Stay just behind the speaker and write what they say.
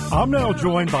I'm now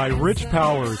joined by Rich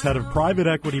Powers, head of private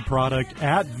equity product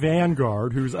at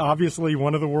Vanguard, who's obviously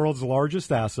one of the world's largest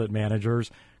asset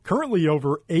managers, currently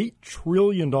over $8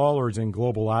 trillion in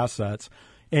global assets.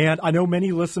 And I know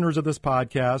many listeners of this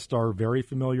podcast are very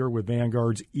familiar with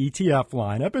Vanguard's ETF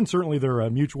lineup and certainly their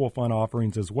mutual fund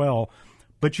offerings as well.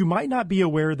 But you might not be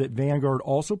aware that Vanguard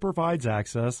also provides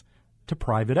access to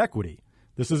private equity.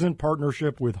 This is in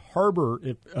partnership with Harbor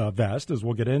Vest, as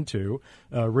we'll get into.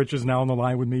 Rich is now on the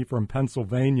line with me from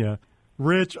Pennsylvania.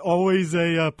 Rich, always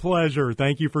a pleasure.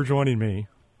 Thank you for joining me.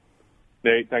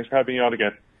 Nate, thanks for having me on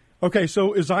again. Okay,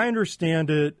 so as I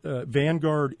understand it,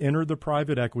 Vanguard entered the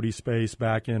private equity space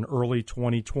back in early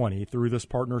 2020 through this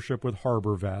partnership with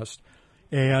Harbor Vest.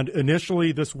 And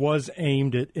initially, this was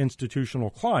aimed at institutional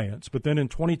clients. But then in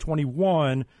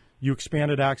 2021, you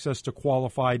expanded access to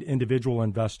qualified individual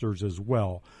investors as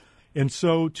well. And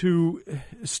so to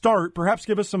start, perhaps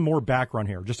give us some more background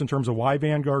here, just in terms of why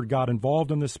Vanguard got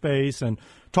involved in this space and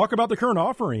talk about the current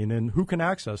offering and who can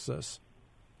access this.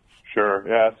 Sure.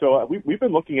 Yeah. So we've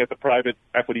been looking at the private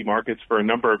equity markets for a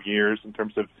number of years in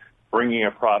terms of bringing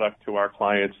a product to our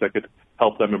clients that could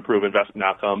help them improve investment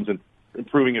outcomes. And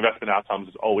improving investment outcomes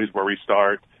is always where we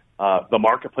start. The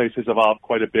marketplace has evolved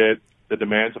quite a bit. The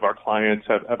demands of our clients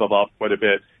have evolved quite a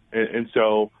bit. And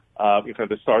so kind of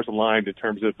the stars aligned in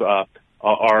terms of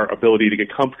our ability to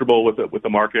get comfortable with the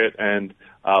market and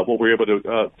what we're able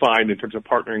to find in terms of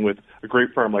partnering with a great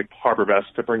firm like Harbor Vest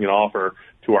to bring an offer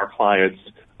to our clients.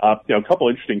 A couple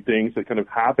interesting things that kind of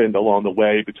happened along the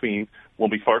way between when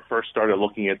we first started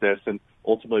looking at this and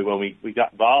ultimately when we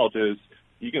got involved is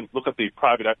you can look at the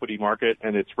private equity market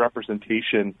and its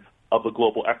representation of the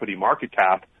global equity market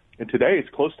cap. And today, it's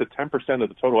close to 10% of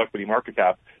the total equity market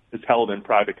cap is held in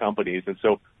private companies. And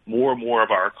so more and more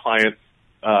of our clients,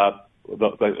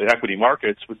 the equity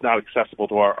markets, was not accessible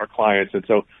to our clients. And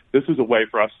so this is a way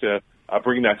for us to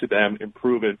bring that to them,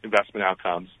 improve investment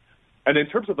outcomes. And in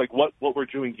terms of like what we're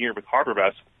doing here with Harbor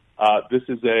Vest, this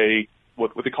is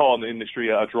what they call in the industry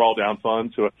a drawdown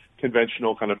fund, so a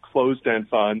conventional kind of closed-end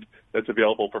fund that's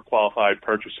available for qualified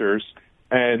purchasers.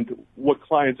 And what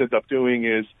clients end up doing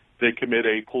is they commit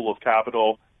a pool of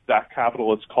capital. That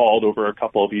capital is called over a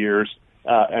couple of years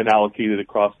and allocated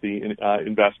across the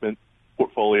investment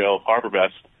portfolio of Harbor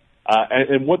Vest.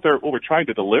 And what we're trying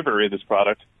to deliver in this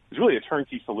product is really a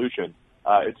turnkey solution.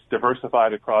 It's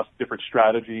diversified across different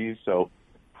strategies, so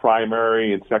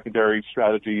primary and secondary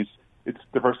strategies. It's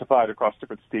diversified across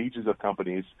different stages of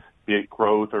companies, be it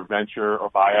growth or venture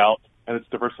or buyout, and it's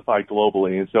diversified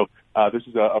globally. And so this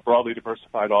is a broadly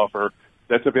diversified offer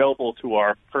that's available to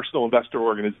our personal investor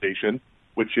organization,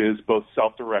 which is both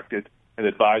self-directed and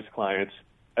advised clients,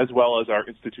 as well as our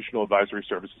institutional advisory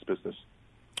services business.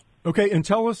 Okay, and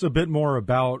tell us a bit more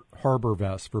about Harbor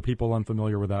Vest for people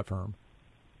unfamiliar with that firm.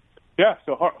 Yeah,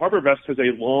 so Harbor Vest has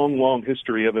a long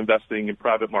history of investing in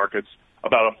private markets,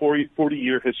 about a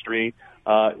 40-year history,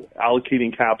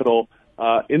 allocating capital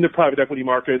in the private equity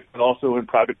market, but also in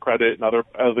private credit and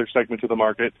other segments of the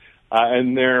market.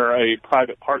 And they're a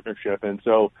private partnership. And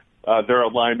so their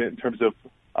alignment in terms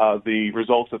of the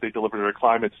results that they deliver to their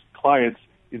clients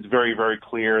is very, very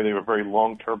clear. They have a very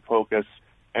long-term focus,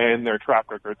 and their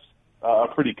track record's a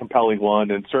pretty compelling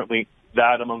one. And certainly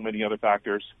that, among many other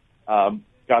factors,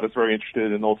 got us very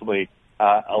interested and ultimately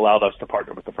allowed us to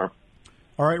partner with the firm.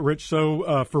 All right, Rich,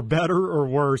 so for better or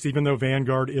worse, even though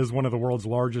Vanguard is one of the world's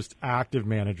largest active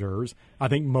managers, I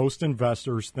think most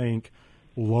investors think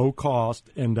low-cost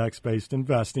index-based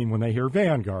investing when they hear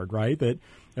Vanguard, right? That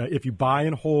if you buy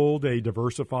and hold a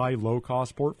diversified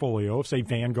low-cost portfolio of, say,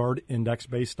 Vanguard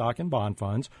index-based stock and bond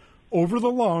funds, over the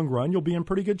long run, you'll be in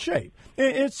pretty good shape.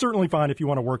 It's certainly fine if you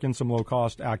want to work in some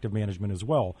low-cost active management as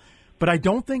well. But I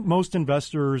don't think most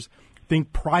investors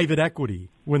think private equity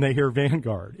when they hear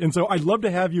Vanguard. And so I'd love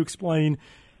to have you explain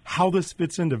how this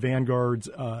fits into Vanguard's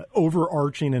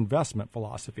overarching investment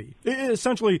philosophy.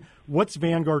 Essentially, what's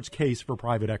Vanguard's case for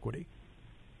private equity?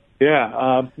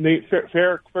 Yeah, Nate,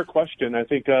 fair question. I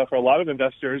think for a lot of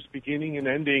investors, beginning and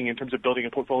ending in terms of building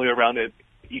a portfolio around an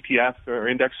ETF or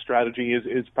index strategy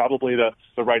is probably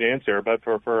the right answer. But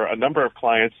for a number of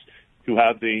clients who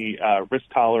have the risk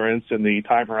tolerance and the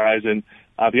time horizon,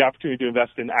 the opportunity to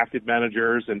invest in active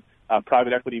managers and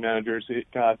private equity managers, it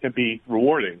can be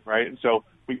rewarding, right? And so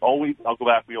I'll go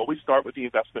back, we always start with the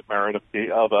investment merit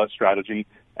of a strategy.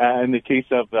 And in the case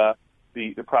of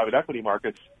the private equity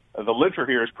markets, the literature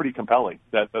here is pretty compelling,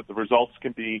 that the results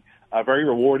can be very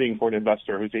rewarding for an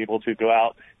investor who's able to go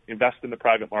out, invest in the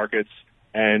private markets,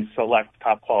 and select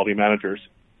top quality managers.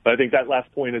 But I think that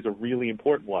last point is a really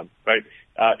important one, right?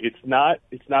 It's not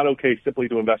okay simply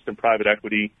to invest in private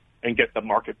equity and get the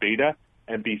market beta.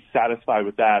 and be satisfied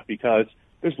with that, because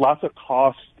there's lots of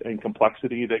cost and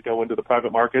complexity that go into the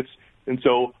private markets. And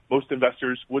so most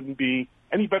investors wouldn't be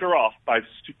any better off by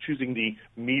choosing the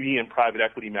median private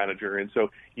equity manager. And so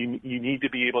you need to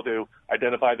be able to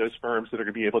identify those firms that are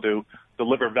going to be able to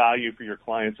deliver value for your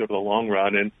clients over the long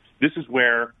run. And this is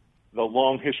where the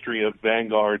long history of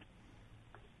Vanguard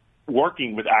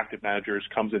working with active managers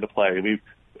comes into play.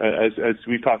 As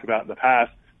we've talked about in the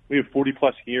past, we have 40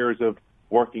 plus years of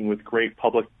working with great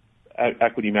public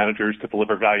equity managers to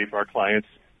deliver value for our clients.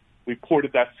 We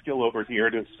ported that skill over here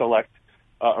to select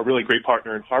a really great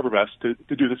partner in HarborVest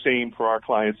to do the same for our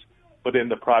clients, but in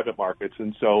the private markets.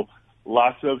 And so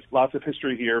lots of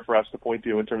history here for us to point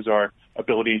to in terms of our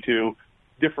ability to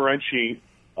differentiate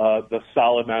the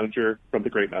solid manager from the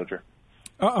great manager.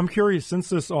 I'm curious, since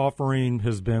this offering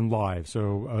has been live,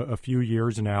 so a few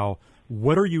years now,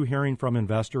 what are you hearing from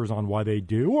investors on why they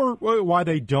do or why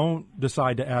they don't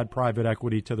decide to add private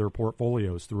equity to their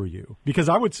portfolios through you? Because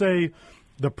I would say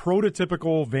the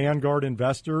prototypical Vanguard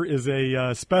investor is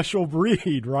a special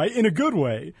breed, right, in a good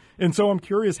way. And so I'm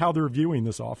curious how they're viewing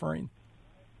this offering.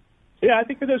 Yeah, I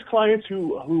think for those clients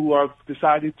who have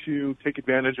decided to take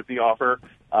advantage of the offer,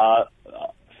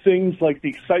 things like the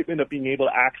excitement of being able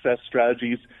to access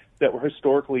strategies that were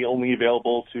historically only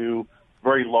available to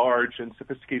very large and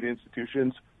sophisticated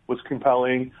institutions was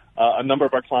compelling. A number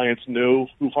of our clients knew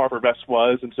who HarborVest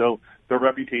was, and so their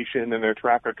reputation and their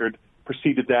track record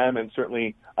preceded them, and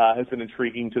certainly has been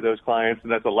intriguing to those clients,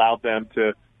 and that's allowed them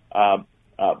to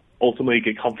ultimately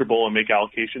get comfortable and make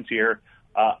allocations here.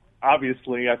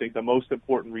 Obviously, I think the most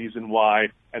important reason why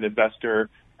an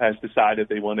investor has decided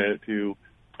they wanted to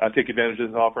take advantage of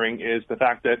this offering is the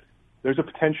fact that there's a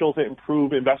potential to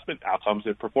improve investment outcomes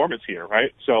and performance here,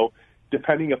 right? So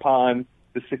depending upon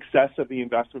the success of the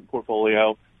investment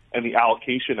portfolio and the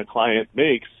allocation a client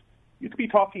makes, you could be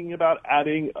talking about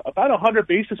adding about 100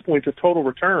 basis points of total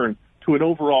return to an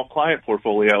overall client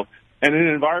portfolio. And in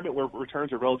an environment where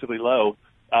returns are relatively low,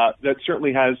 that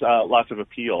certainly has lots of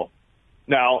appeal.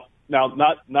 Now,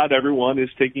 not everyone is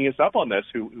taking us up on this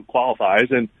who qualifies,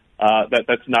 and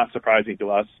that's not surprising to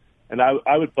us. And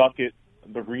I would bucket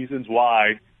the reasons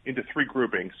why into three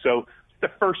groupings. So the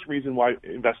first reason why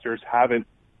investors haven't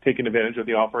taken advantage of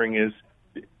the offering is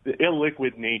the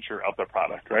illiquid nature of the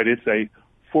product, right? It's a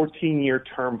 14-year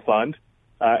term fund.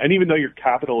 And even though your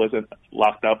capital isn't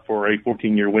locked up for a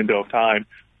 14-year window of time,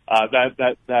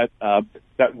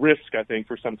 that risk, I think,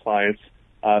 for some clients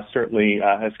certainly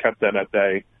has kept them at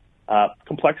bay.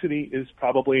 Complexity is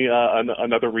probably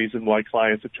another reason why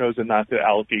clients have chosen not to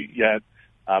allocate yet.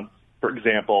 For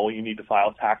example, you need to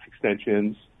file tax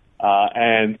extensions,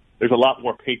 and there's a lot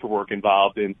more paperwork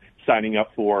involved in signing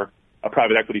up for a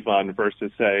private equity fund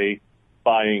versus, say,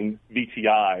 buying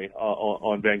VTI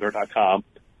on Vanguard.com.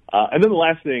 And then the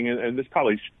last thing, and this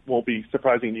probably won't be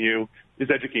surprising to you, is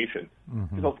education.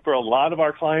 Mm-hmm. So for a lot of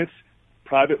our clients,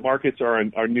 private markets are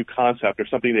a new concept or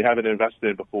something they haven't invested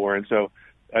in before. And so,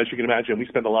 as you can imagine, we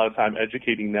spend a lot of time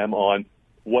educating them on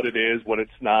what it is, what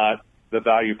it's not, the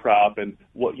value prop, and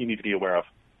what you need to be aware of.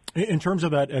 In terms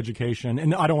of that education,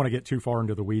 and I don't want to get too far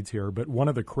into the weeds here, but one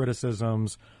of the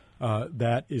criticisms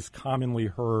that is commonly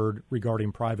heard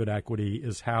regarding private equity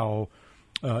is how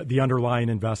the underlying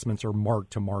investments are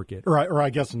marked to market, or I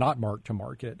guess not marked to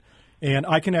market. And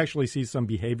I can actually see some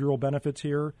behavioral benefits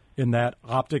here in that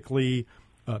optically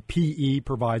PE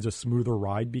provides a smoother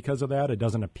ride because of that. It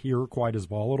doesn't appear quite as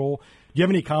volatile. Do you have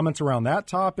any comments around that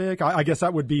topic? I guess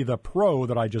that would be the pro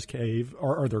that I just gave.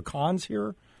 Are there cons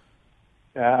here?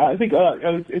 I think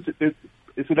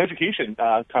it's an education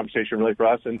conversation really for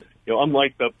us. And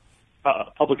unlike the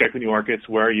public equity markets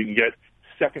where you can get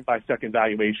second-by-second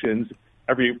valuations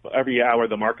every hour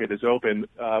the market is open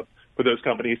for those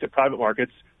companies, at private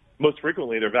markets, most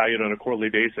frequently they're valued on a quarterly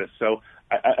basis. So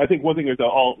I think one thing that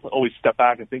I'll always step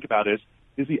back and think about is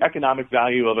the economic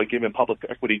value of a given public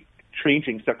equity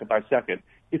changing second by second?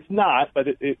 It's not, but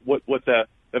what the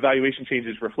valuation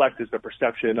changes reflect is the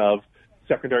perception of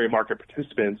secondary market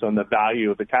participants on the value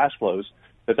of the cash flows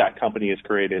that company is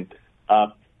creating.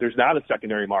 There's not a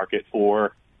secondary market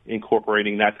for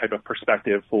incorporating that type of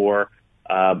perspective for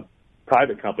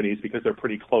private companies because they're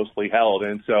pretty closely held.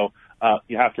 And so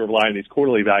you have to rely on these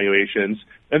quarterly valuations.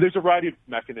 And there's a variety of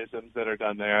mechanisms that are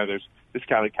done there. There's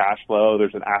discounted cash flow.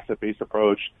 There's an asset-based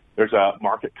approach. There's a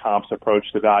market comps approach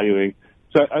to valuing.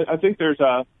 So I think there's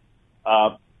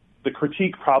the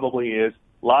critique probably is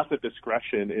lots of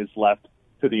discretion is left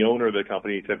to the owner of the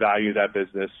company to value that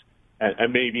business.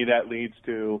 And maybe that leads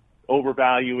to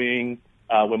overvaluing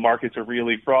when markets are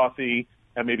really frothy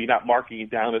and maybe not marking it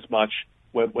down as much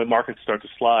when markets start to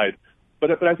slide.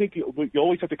 But I think what you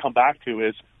always have to come back to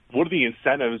is what are the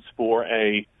incentives for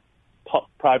a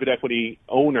private equity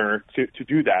owner to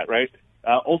do that, right?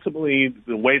 Ultimately,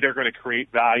 the way they're going to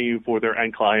create value for their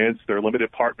end clients, their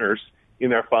limited partners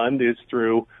in their fund, is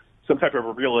through some type of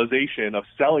a realization of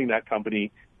selling that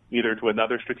company either to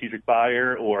another strategic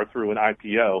buyer or through an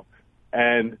IPO.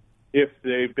 And if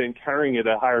they've been carrying it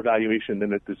at a higher valuation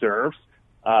than it deserves,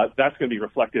 that's going to be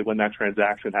reflected when that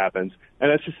transaction happens.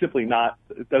 And that's just simply not,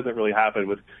 it doesn't really happen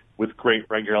with great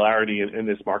regularity in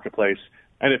this marketplace.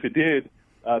 And if it did,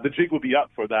 the jig would be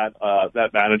up for that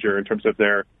manager in terms of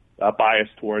their bias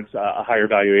towards higher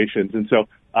valuations. And so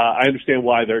I understand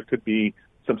why there could be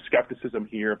some skepticism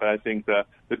here, but I think the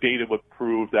data would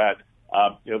prove that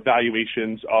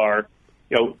valuations are,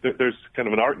 there's kind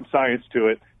of an art and science to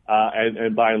it,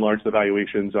 and by and large the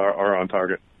valuations are on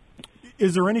target.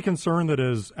 Is there any concern that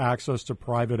as access to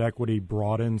private equity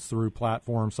broadens through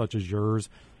platforms such as yours,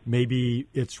 maybe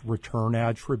its return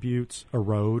attributes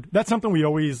erode? That's something we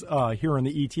always hear in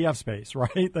the ETF space,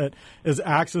 right? That as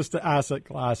access to asset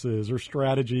classes or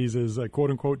strategies is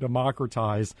quote-unquote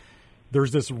democratized,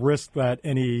 there's this risk that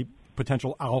any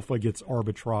potential alpha gets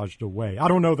arbitraged away. I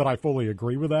don't know that I fully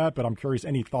agree with that, but I'm curious,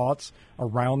 any thoughts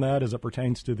around that as it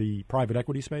pertains to the private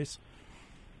equity space?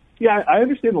 Yeah, I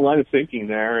understand the line of thinking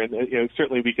there, and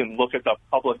certainly we can look at the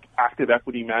public active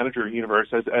equity manager universe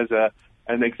as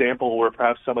an example where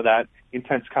perhaps some of that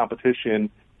intense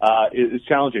competition is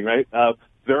challenging, right?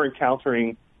 They're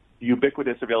encountering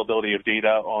ubiquitous availability of data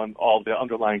on all the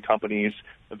underlying companies,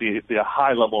 the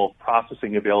high level of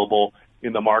processing available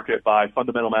in the market by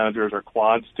fundamental managers or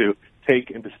quants to take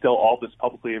and distill all this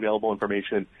publicly available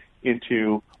information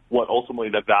into what ultimately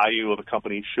the value of a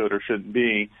company should or shouldn't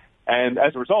be. And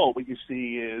as a result, what you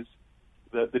see is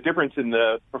the difference in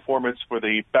the performance for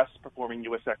the best performing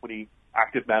U.S. equity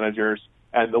active managers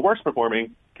and the worst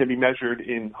performing can be measured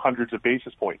in hundreds of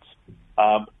basis points.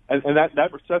 And that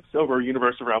sets over a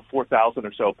universe of around 4,000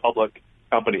 or so public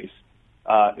companies.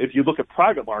 If you look at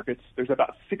private markets, there's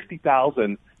about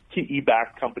 60,000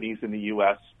 PE-backed companies in the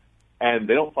U.S., and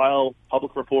they don't file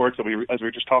public reports, as we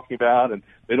were just talking about, and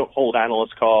they don't hold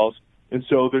analyst calls. And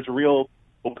so there's a real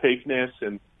opaqueness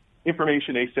and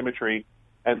information asymmetry,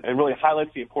 and really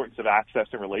highlights the importance of access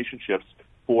and relationships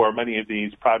for many of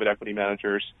these private equity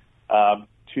managers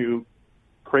to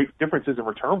create differences in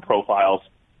return profiles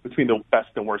between the best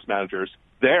and worst managers.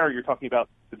 There, you're talking about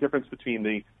the difference between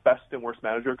the best and worst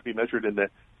manager could be measured in the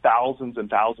thousands and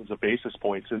thousands of basis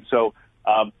points. And so,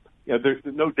 there's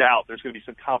no doubt there's going to be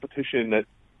some competition that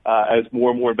as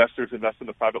more and more investors invest in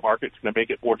the private market, it's going to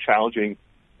make it more challenging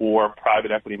for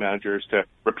private equity managers to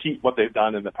repeat what they've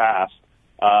done in the past.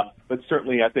 But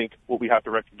certainly, I think what we have to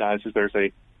recognize is there's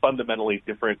a fundamentally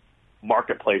different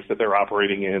marketplace that they're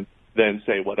operating in than,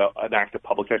 say, what an active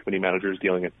public equity manager is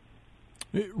dealing in.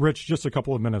 Rich, just a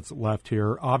couple of minutes left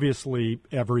here. Obviously,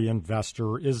 every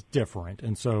investor is different,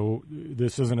 and so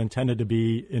this isn't intended to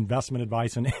be investment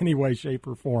advice in any way, shape,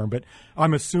 or form. But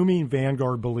I'm assuming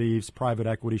Vanguard believes private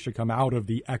equity should come out of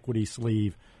the equity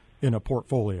sleeve in a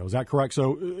portfolio. Is that correct?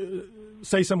 So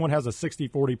say someone has a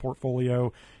 60-40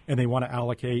 portfolio and they want to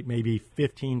allocate maybe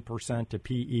 15% to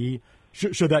PE.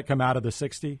 Should that come out of the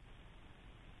 60?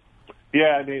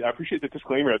 Yeah, I mean, I appreciate the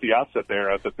disclaimer at the outset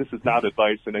there that this is not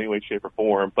advice in any way, shape, or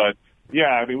form. But, yeah,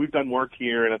 I mean, we've done work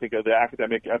here, and I think the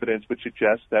academic evidence would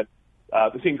suggest that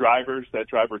the same drivers that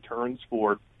drive returns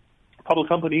for public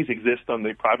companies exist on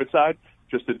the private side,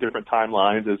 just at different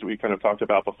timelines, as we kind of talked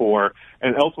about before.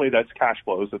 And ultimately, that's cash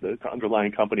flows that the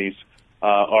underlying companies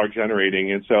are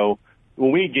generating. And so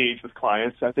when we engage with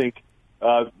clients, I think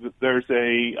there's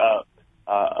a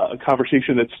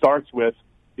conversation that starts with,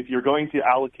 if you're going to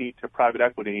allocate to private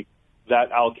equity,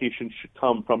 that allocation should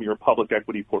come from your public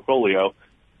equity portfolio.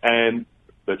 And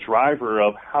the driver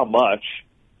of how much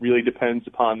really depends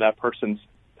upon that person's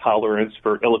tolerance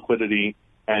for illiquidity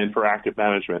and for active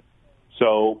management.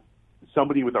 So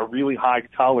somebody with a really high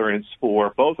tolerance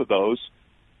for both of those,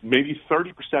 maybe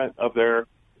 30% of their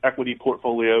equity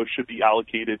portfolio should be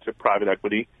allocated to private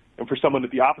equity. And for someone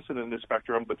at the opposite end of the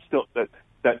spectrum, but still that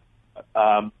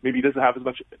maybe doesn't have as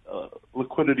much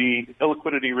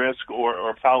illiquidity risk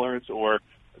or tolerance for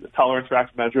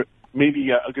active management, maybe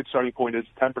a good starting point is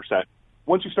 10%.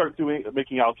 Once you start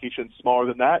making allocations smaller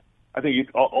than that, I think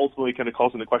it ultimately kind of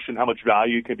calls into question how much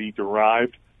value can be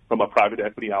derived from a private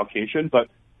equity allocation. But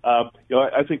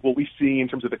I think what we see in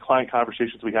terms of the client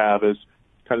conversations we have is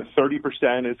kind of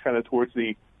 30% is kind of towards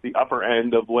the upper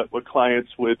end of what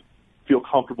clients would feel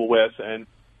comfortable with, and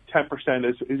 10%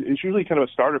 is usually kind of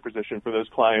a starter position for those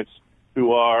clients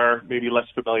who are maybe less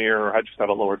familiar or just have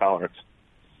a lower tolerance.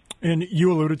 And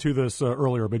you alluded to this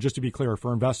earlier, but just to be clear,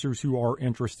 for investors who are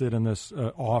interested in this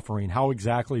offering, how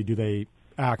exactly do they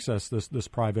access this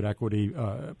private equity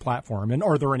platform? And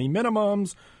are there any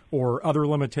minimums or other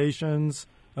limitations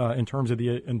in terms of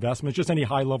the investments? Just any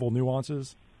high-level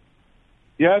nuances?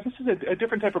 Yeah, this is a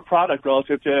different type of product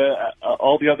relative to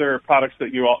all the other products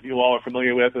that you all are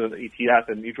familiar with in the ETF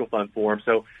and mutual fund form.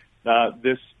 So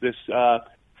this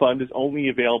fund is only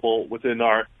available within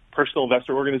our personal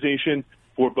investor organization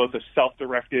for both the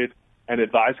self-directed and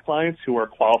advised clients who are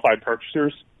qualified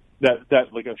purchasers.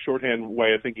 That like a shorthand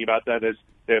way of thinking about that is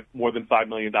they have more than $5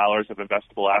 million of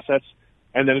investable assets.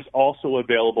 And then it's also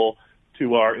available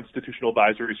to our institutional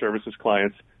advisory services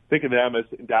clients. Think of them as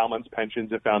endowments,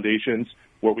 pensions, and foundations,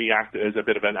 where we act as a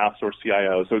bit of an outsourced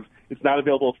CIO. So it's not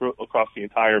available across the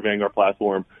entire Vanguard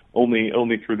platform, only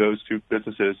through those two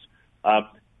businesses.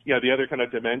 The other kind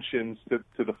of dimensions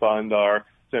to the fund are,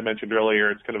 as I mentioned earlier,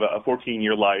 it's kind of a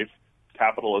 14-year life.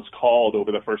 Capital is called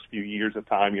over the first few years of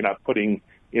time. You're not putting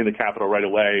in the capital right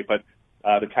away, but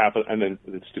the capital, and then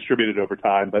it's distributed over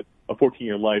time. But a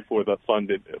 14-year life for the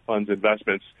fund's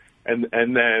investments, and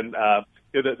then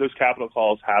those capital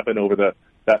calls happen over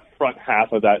that front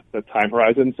half of that time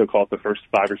horizon. So call it the first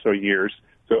 5 or so years.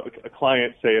 So a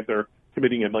client, say, if they're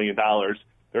committing $1 million,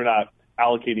 they're not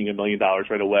allocating $1 million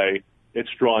right away. It's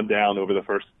drawn down over the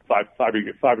first five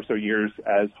or so years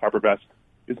as HarborVest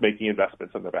is making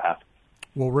investments on their behalf.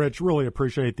 Well, Rich, really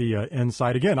appreciate the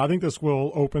insight. Again, I think this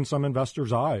will open some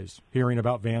investors' eyes hearing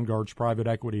about Vanguard's private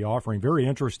equity offering. Very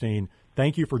interesting.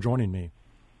 Thank you for joining me.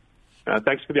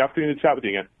 Thanks for the opportunity to chat with you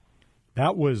again.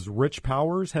 That was Rich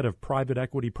Powers, head of private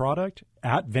equity product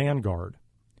at Vanguard.